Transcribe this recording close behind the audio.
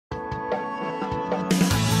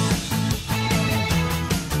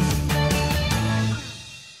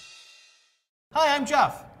Hi, I'm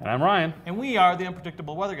Jeff. And I'm Ryan. And we are the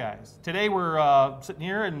Unpredictable Weather Guys. Today we're sitting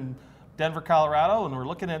here in Denver, Colorado, and we're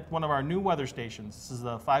looking at one of our new weather stations. This is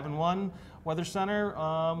the 5-in-1 Weather Center.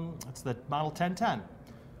 It's the Model 1010.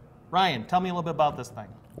 Ryan, tell me a little bit about this thing.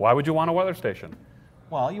 Why would you want a weather station?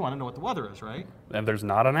 Well, you want to know what the weather is, right? And there's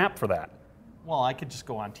not an app for that. Well, I could just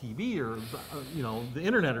go on TV or the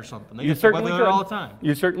internet or something. They You get the certainly weather could. all the time.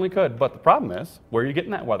 You certainly could, but the problem is, where are you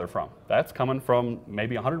getting that weather from? That's coming from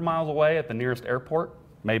maybe 100 miles away at the nearest airport,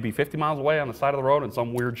 maybe 50 miles away on the side of the road in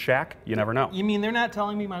some weird shack. You never know. You mean they're not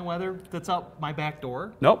telling me my weather that's out my back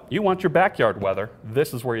door? Nope, you want your backyard weather.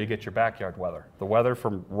 This is where you get your backyard weather. The weather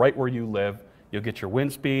from right where you live. You'll get your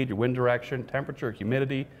wind speed, your wind direction, temperature,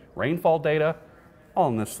 humidity, rainfall data, all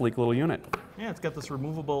in this sleek little unit. Yeah, it's got this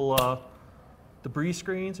removable debris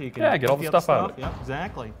screen so you can get all the stuff out of it. Yeah,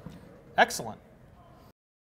 exactly. Excellent.